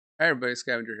Hey everybody,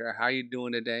 Scavenger here. How you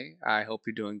doing today? I hope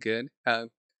you're doing good.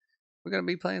 We're gonna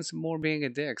be playing some more Being a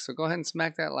Dick, so go ahead and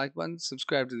smack that like button.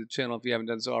 Subscribe to the channel if you haven't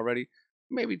done so already.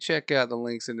 Maybe check out the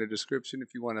links in the description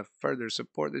if you want to further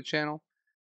support the channel.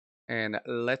 And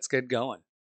let's get going.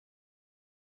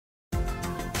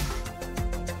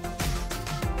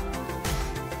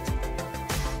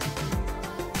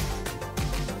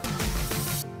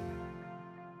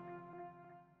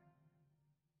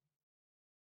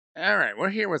 All right, we're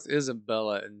here with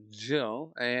Isabella and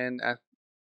Jill, and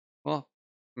well,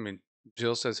 I mean,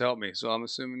 Jill says help me, so I'm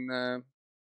assuming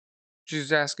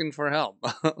she's asking for help.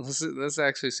 Let's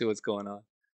actually see what's going on.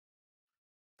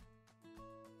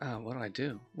 What do I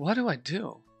do? What do I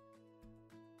do?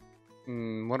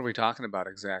 What are we talking about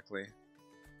exactly?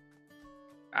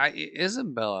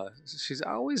 Isabella, she's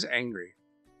always angry.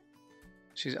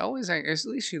 She's always angry. At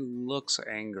least she looks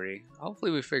angry.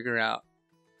 Hopefully we figure out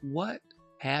what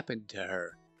happened to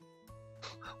her.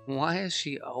 Why is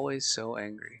she always so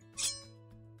angry?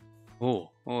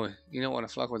 Oh, you don't want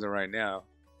to fuck with her right now.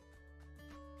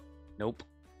 Nope.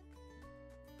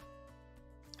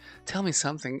 Tell me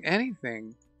something,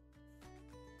 anything.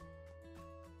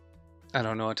 I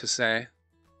don't know what to say.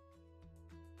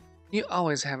 You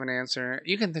always have an answer.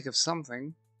 You can think of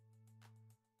something.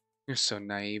 You're so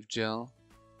naive, Jill.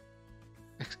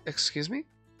 Excuse me?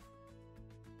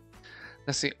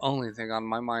 That's the only thing on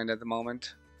my mind at the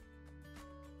moment.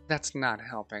 That's not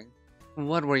helping.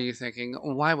 What were you thinking?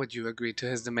 Why would you agree to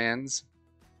his demands?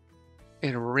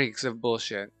 It reeks of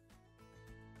bullshit.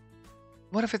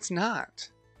 What if it's not?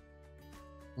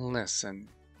 Listen,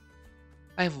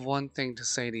 I have one thing to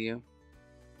say to you,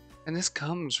 and this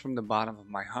comes from the bottom of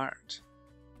my heart.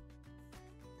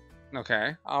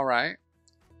 Okay, alright.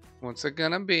 What's it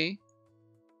gonna be?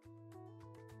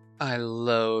 I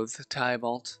loathe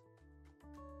Tybalt.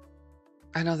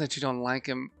 I know that you don't like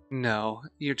him. No,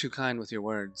 you're too kind with your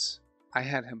words. I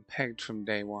had him pegged from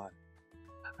day one.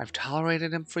 I've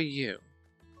tolerated him for you,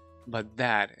 but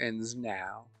that ends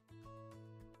now.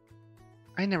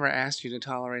 I never asked you to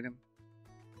tolerate him.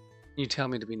 You tell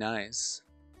me to be nice.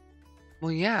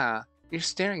 Well, yeah, you're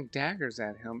staring daggers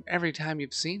at him every time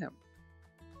you've seen him.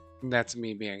 That's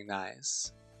me being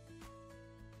nice.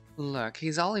 Look,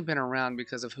 he's only been around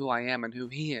because of who I am and who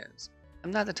he is. I'm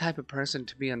not the type of person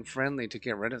to be unfriendly to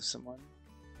get rid of someone.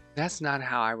 That's not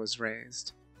how I was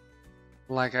raised.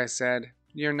 Like I said,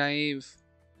 you're naive.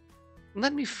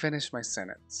 Let me finish my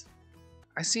sentence.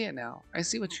 I see it now. I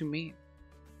see what you mean.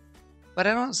 But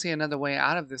I don't see another way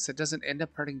out of this that doesn't end up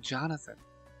hurting Jonathan.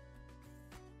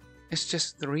 It's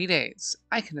just 3 days.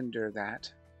 I can endure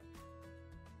that.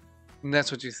 And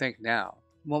that's what you think now.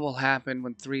 What will happen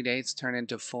when 3 dates turn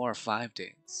into 4 or 5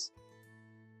 dates?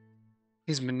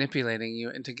 He's manipulating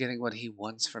you into getting what he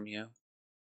wants from you.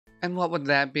 And what would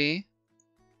that be?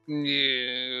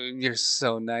 You're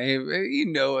so naive. You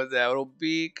know what that will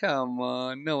be. Come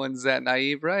on. No one's that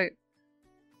naive, right?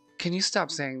 Can you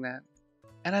stop saying that?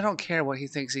 And I don't care what he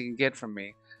thinks he can get from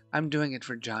me. I'm doing it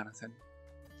for Jonathan.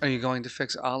 Are you going to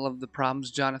fix all of the problems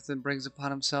Jonathan brings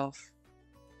upon himself?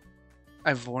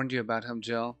 I've warned you about him,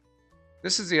 Jill.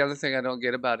 This is the other thing I don't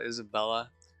get about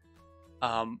Isabella.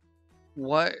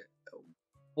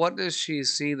 What does she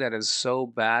see that is so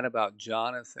bad about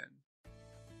Jonathan?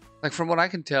 Like, from what I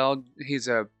can tell, he's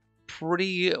a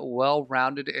pretty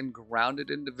well-rounded and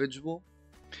grounded individual.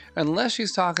 Unless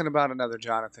she's talking about another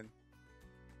Jonathan.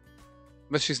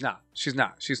 But she's not. She's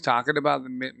not. She's talking about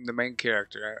the main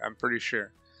character, I'm pretty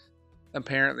sure.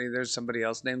 Apparently, there's somebody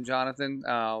else named Jonathan.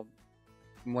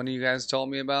 One of you guys told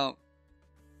me about.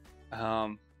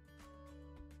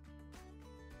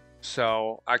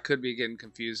 So I could be getting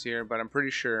confused here, but I'm pretty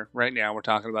sure right now we're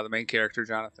talking about the main character,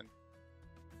 Jonathan.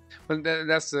 But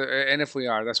and if we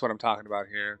are, that's what I'm talking about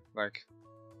here. Like,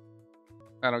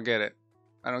 I don't get it.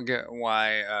 I don't get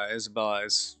why Isabella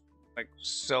is like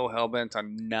so hell-bent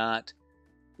on not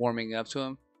warming up to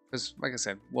him. Because, like I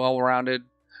said, well-rounded,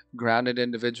 grounded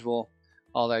individual,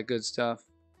 all that good stuff.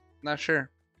 Not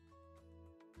sure.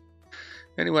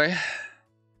 Anyway,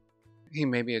 he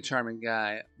may be a charming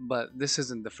guy, but this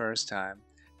isn't the first time,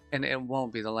 and it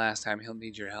won't be the last time he'll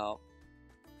need your help.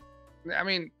 I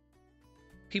mean,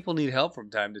 people need help from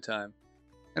time to time,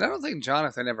 and I don't think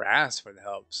Jonathan ever asked for the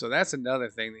help, so that's another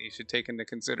thing that you should take into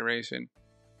consideration.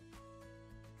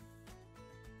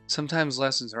 Sometimes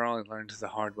lessons are only learned the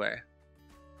hard way.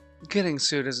 Getting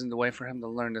sued isn't the way for him to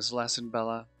learn this lesson,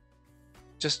 Bella.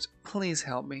 Just please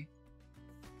help me.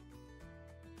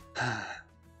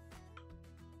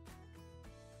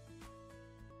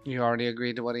 You already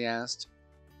agreed to what he asked?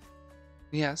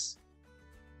 Yes.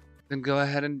 Then go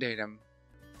ahead and date him,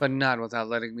 but not without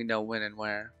letting me know when and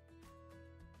where.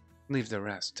 Leave the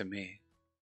rest to me.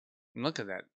 Look at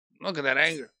that. Look at that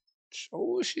anger.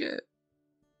 Oh, shit.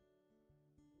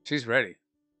 She's ready.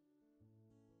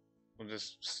 We'll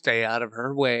just stay out of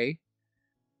her way.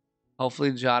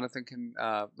 Hopefully Jonathan can,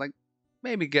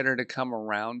 maybe get her to come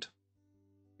around.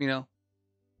 You know?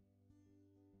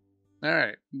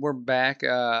 Alright. We're back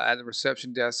at the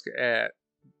reception desk at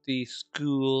the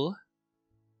school.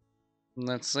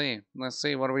 Let's see.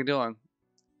 What are we doing?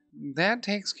 That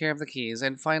takes care of the keys.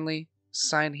 And finally,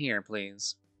 sign here,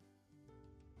 please.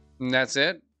 And that's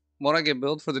it? Won't I get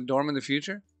billed for the dorm in the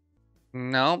future?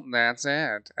 Nope, that's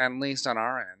it. At least on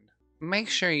our end. Make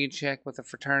sure you check with the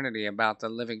fraternity about the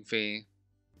living fee.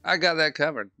 I got that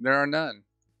covered. There are none.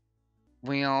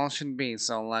 We all should be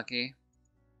so lucky.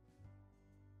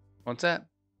 What's that?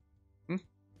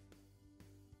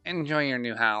 Enjoy your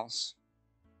new house.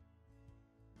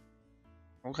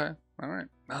 Okay, alright.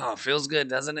 Oh, feels good,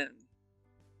 doesn't it?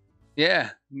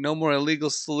 Yeah, no more illegal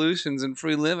solutions and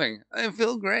free living. I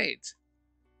feel great.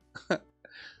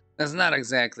 That's not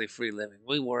exactly free living.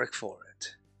 We work for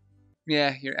it.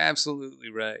 Yeah, you're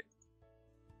absolutely right.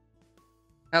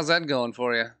 How's that going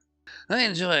for you? I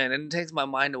enjoy it, and it takes my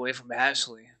mind away from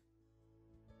Ashley.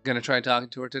 Gonna try talking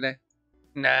to her today?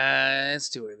 Nah, it's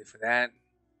too early for that.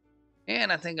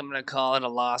 And I think I'm gonna call it a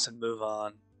loss and move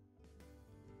on.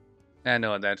 I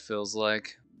know what that feels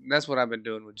like. That's what I've been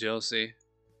doing with Josie.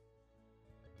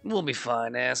 We'll be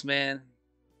fine, ass man.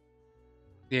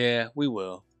 Yeah, we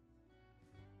will.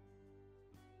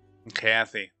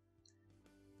 Cathy.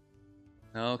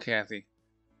 Oh, Cathy.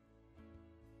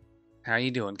 How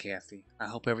you doing, Cathy? I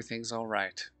hope everything's all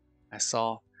right. I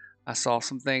saw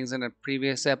some things in a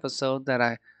previous episode that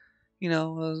I,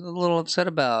 was a little upset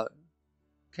about.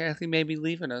 Cathy may be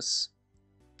leaving us.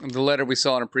 The letter we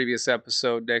saw in a previous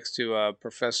episode next to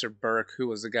Professor Burke, who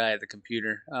was the guy at the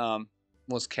computer,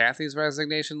 was Cathy's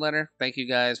resignation letter. Thank you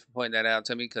guys for pointing that out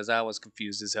to me because I was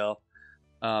confused as hell.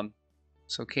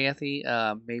 So Cathy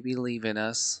may be leaving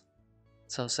us.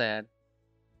 So sad.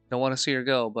 Don't want to see her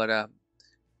go, but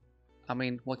I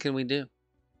mean, what can we do?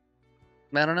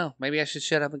 I don't know. Maybe I should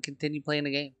shut up and continue playing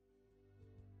the game.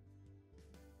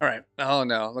 Alright. Oh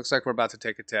no. Looks like we're about to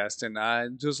take a test, and I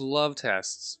just love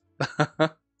tests.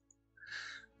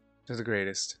 They're the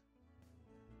greatest.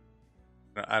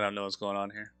 I don't know what's going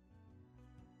on here.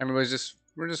 We're just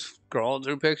scrolling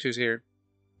through pictures here.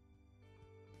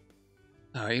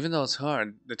 Even though it's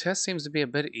hard, the test seems to be a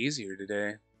bit easier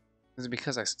today. Is it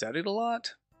because I studied a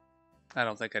lot? I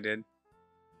don't think I did.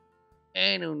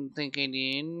 I don't think I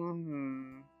did.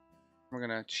 We're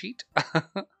gonna cheat.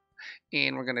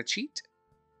 And we're gonna cheat.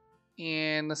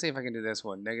 And let's see if I can do this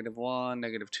one. -1,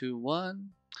 -2,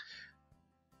 1.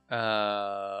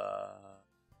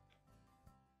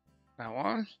 That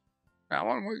one? That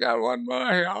one? We got one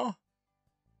more here.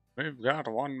 We've got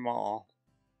one more.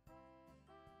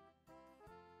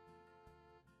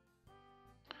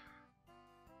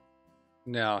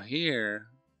 Now here,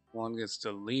 one gets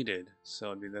deleted, so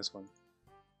it'd be this one.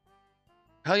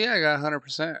 Hell yeah, I got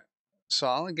 100%. So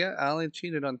I only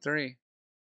cheated on 3.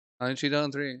 I only cheated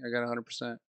on 3. I got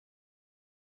 100%.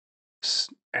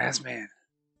 Psst, ass man.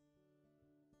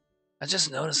 I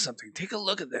just noticed something. Take a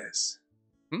look at this.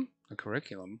 A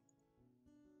curriculum.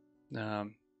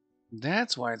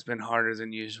 That's why it's been harder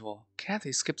than usual.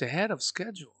 Cathy skipped ahead of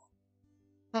schedule.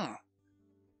 Huh.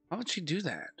 Why would she do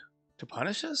that? To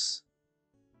punish us?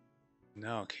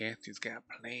 No, Cathy's got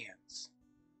plans.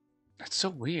 That's so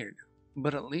weird.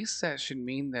 But at least that should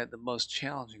mean that the most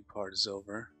challenging part is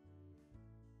over.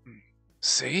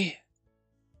 See?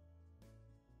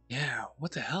 Yeah,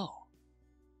 what the hell?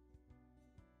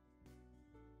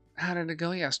 How did it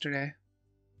go yesterday?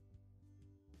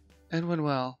 It went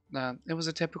well. It was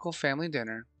a typical family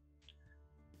dinner.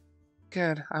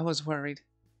 Good, I was worried.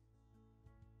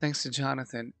 Thanks to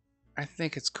Jonathan, I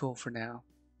think it's cool for now.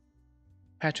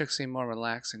 Patrick seemed more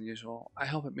relaxed than usual. I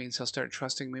hope it means he'll start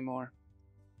trusting me more.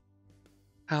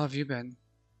 How have you been?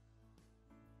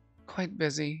 Quite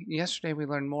busy. Yesterday we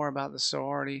learned more about the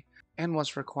sorority and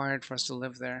what's required for us to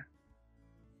live there.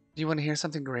 Do you want to hear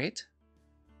something great?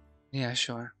 Yeah,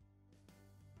 sure.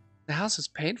 The house is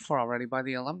paid for already by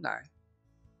the alumni.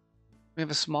 We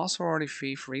have a small sorority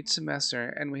fee for each semester,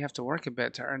 and we have to work a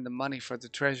bit to earn the money for the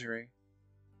treasury.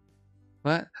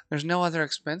 But there's no other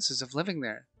expenses of living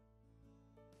there.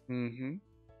 Mm-hmm.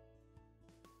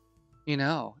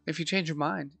 If you change your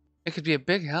mind, it could be a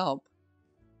big help.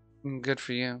 Good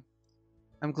for you.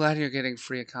 I'm glad you're getting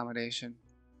free accommodation.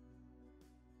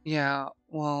 Yeah,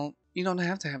 well, you don't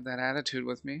have to have that attitude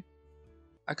with me.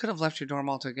 I could have left your dorm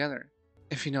altogether,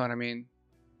 if you know what I mean.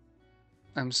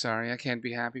 I'm sorry, I can't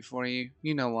be happy for you.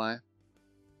 You know why.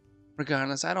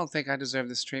 Regardless, I don't think I deserve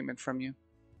this treatment from you.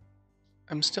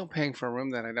 I'm still paying for a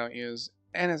room that I don't use,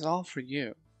 and it's all for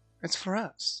you. It's for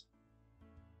us.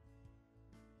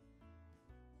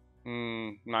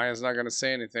 Maya's not gonna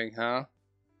say anything, huh?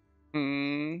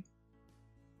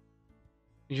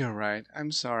 You're right.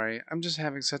 I'm sorry. I'm just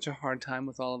having such a hard time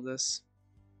with all of this.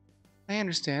 I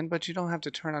understand, but you don't have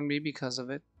to turn on me because of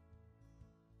it.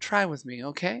 Try with me,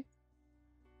 okay?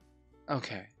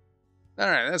 Okay.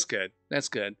 Alright, that's good. That's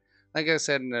good. Like I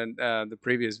said in the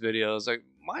previous videos, like,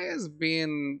 Maya's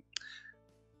being...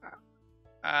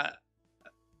 Uh,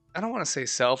 I don't want to say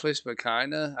selfish, but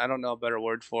kinda. I don't know a better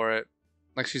word for it.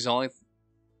 Like, she's only...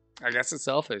 I guess it's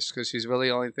selfish, because she's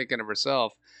really only thinking of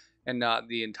herself and not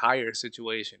the entire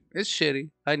situation. It's shitty,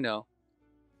 I know.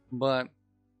 But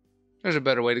there's a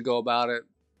better way to go about it.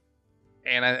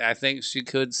 And I think she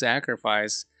could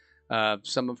sacrifice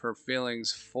some of her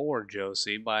feelings for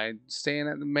Josie by staying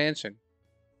at the mansion.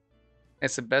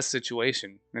 It's the best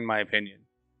situation, in my opinion.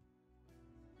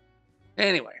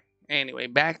 Anyway,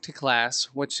 back to class,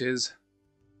 which is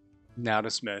now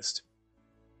dismissed.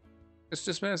 It's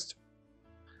dismissed.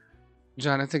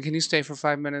 Jonathan, can you stay for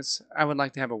 5 minutes? I would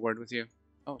like to have a word with you.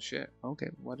 Oh shit. Okay,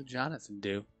 what did Jonathan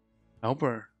do? I hope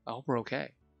we're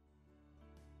okay.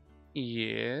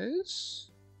 Yes?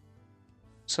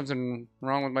 Something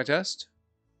wrong with my test?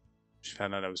 She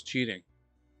found out I was cheating.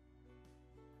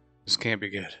 This can't be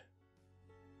good.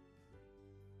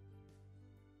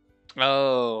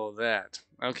 Oh, that.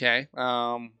 Okay.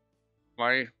 Why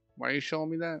are you showing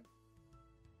me that?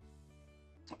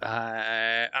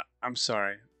 I'm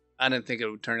sorry. I didn't think it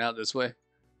would turn out this way.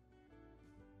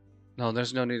 No,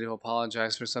 there's no need to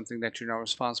apologize for something that you're not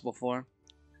responsible for.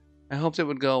 I hoped it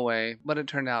would go away, but it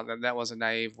turned out that was a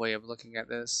naive way of looking at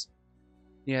this.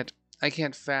 Yet, I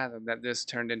can't fathom that this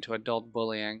turned into adult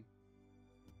bullying.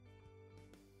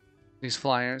 These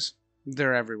flyers,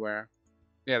 they're everywhere.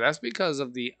 Yeah, that's because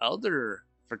of the other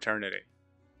fraternity.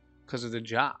 Because of the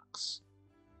jocks.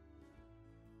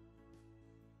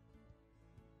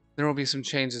 There will be some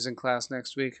changes in class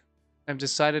next week. I've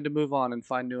decided to move on and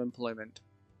find new employment.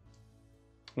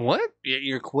 What?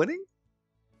 You're quitting?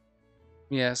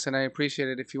 Yes, and I appreciate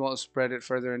it if you won't spread it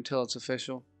further until it's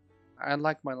official. I'd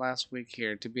like my last week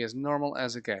here to be as normal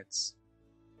as it gets.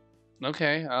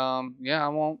 Okay, yeah, I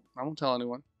won't tell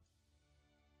anyone.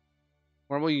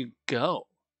 Where will you go?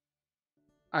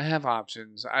 I have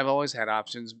options. I've always had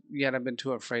options, yet I've been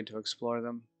too afraid to explore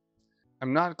them.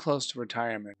 I'm not close to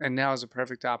retirement, and now is a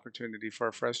perfect opportunity for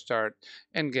a fresh start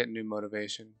and get new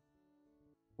motivation.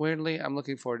 Weirdly, I'm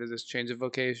looking forward to this change of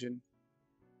vocation.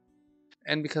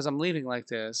 And because I'm leaving like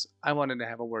this, I wanted to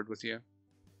have a word with you.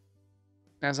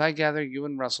 As I gather, you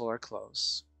and Russell are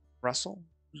close. Russell?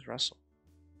 Who's Russell?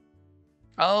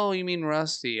 Oh, you mean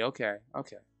Rusty. Okay.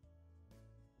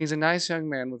 He's a nice young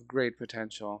man with great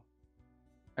potential.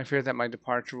 I fear that my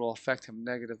departure will affect him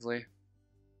negatively.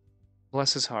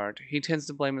 Bless his heart, he tends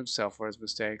to blame himself for his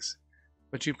mistakes,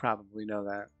 but you probably know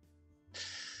that.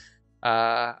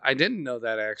 I didn't know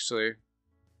that, actually.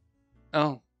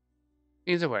 Oh.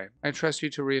 Either way, I trust you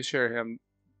to reassure him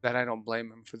that I don't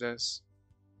blame him for this.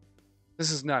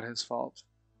 This is not his fault.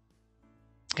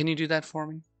 Can you do that for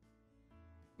me?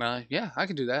 Yeah, I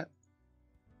can do that.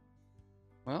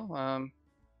 Well, I'm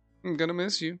gonna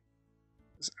miss you.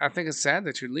 I think it's sad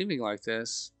that you're leaving like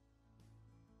this.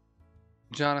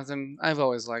 Jonathan, I've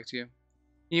always liked you.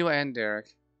 You and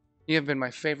Derek. You have been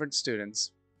my favorite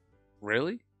students.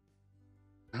 Really?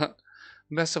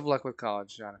 Best of luck with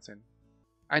college, Jonathan.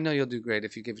 I know you'll do great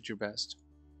if you give it your best.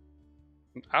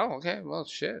 Oh, okay. Well,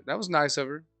 shit. That was nice of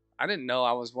her. I didn't know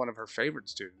I was one of her favorite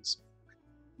students.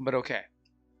 But okay.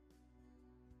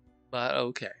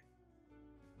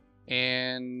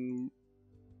 And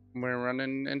we're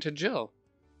running into Jill.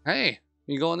 Hey,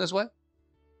 you going this way?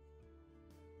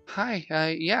 Hi,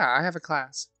 yeah, I have a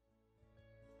class.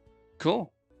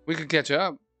 Cool. We could catch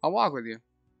up. I'll walk with you.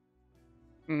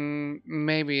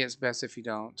 Maybe it's best if you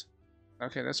don't.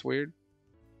 Okay, that's weird.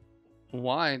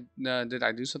 Why? Did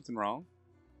I do something wrong?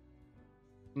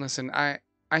 Listen, I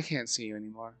can't see you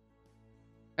anymore.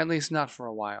 At least not for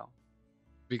a while.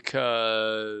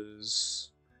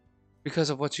 Because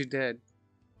of what you did.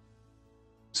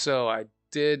 So I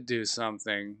did do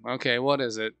something. Okay, what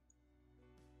is it?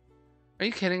 Are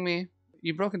you kidding me?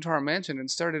 You broke into our mansion and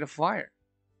started a fire.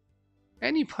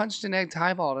 And you punched and egged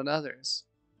Tybalt and others.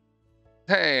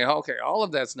 Hey, okay, all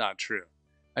of that's not true.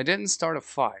 I didn't start a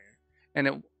fire, and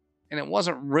it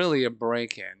wasn't really a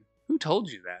break-in. Who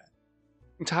told you that?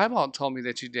 Tybalt told me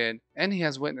that you did, and he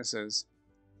has witnesses.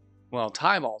 Well,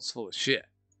 Tybalt's full of shit.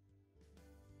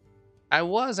 I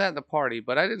was at the party,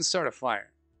 but I didn't start a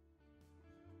fire.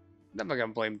 I'm not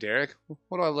gonna blame Derek.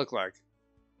 What do I look like?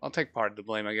 I'll take part of the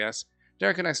blame, I guess.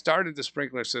 Derek and I started the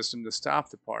sprinkler system to stop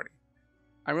the party.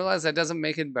 I realize that doesn't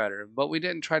make it better, but we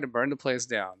didn't try to burn the place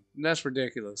down. That's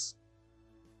ridiculous.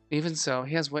 Even so,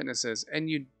 he has witnesses, and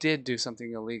you did do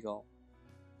something illegal.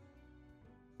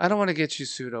 I don't want to get you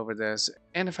sued over this,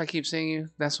 and if I keep seeing you,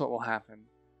 that's what will happen.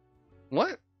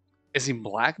 What? Is he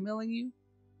blackmailing you?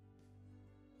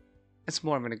 It's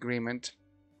more of an agreement.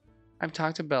 I've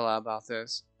talked to Bella about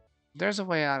this. There's a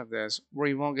way out of this where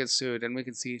you won't get sued and we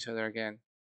can see each other again.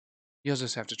 You'll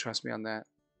just have to trust me on that.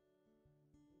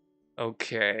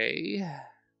 Okay.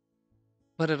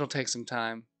 But it'll take some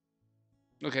time.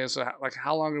 Okay, so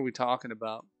how long are we talking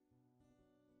about?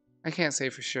 I can't say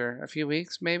for sure. A few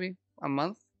weeks, maybe? A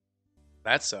month?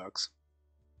 That sucks.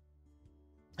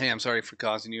 Hey, I'm sorry for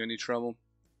causing you any trouble.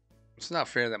 It's not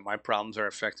fair that my problems are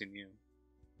affecting you.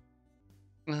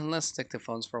 Let's stick to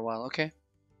phones for a while, okay?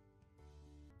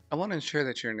 I want to ensure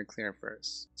that you're in the clear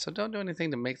first, so don't do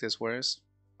anything to make this worse.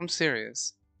 I'm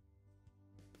serious.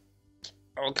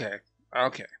 Okay.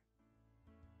 I'll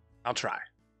try.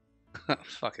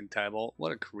 Fucking Tybalt,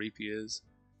 what a creep he is.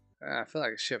 I feel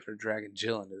like a shit for dragging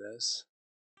Jill into this.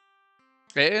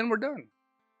 And we're done.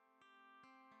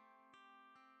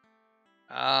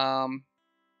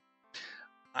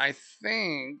 I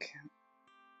think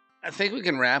we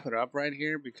can wrap it up right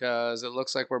here because it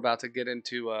looks like we're about to get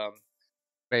into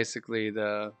basically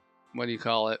the, what do you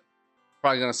call it?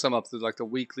 Probably gonna sum up the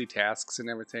weekly tasks and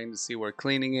everything to see where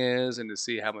cleaning is and to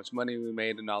see how much money we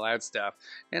made and all that stuff.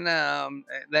 And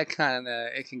that kind of,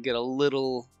 it can get a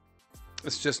little,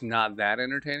 it's just not that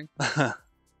entertaining.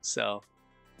 So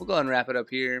we'll go ahead and wrap it up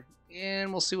here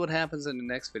and we'll see what happens in the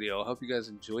next video. I hope you guys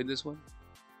enjoyed this one.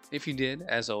 If you did,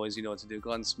 as always, you know what to do. Go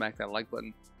ahead and smack that like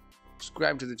button.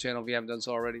 Subscribe to the channel if you haven't done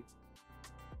so already.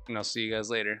 And I'll see you guys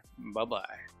later.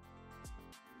 Bye-bye.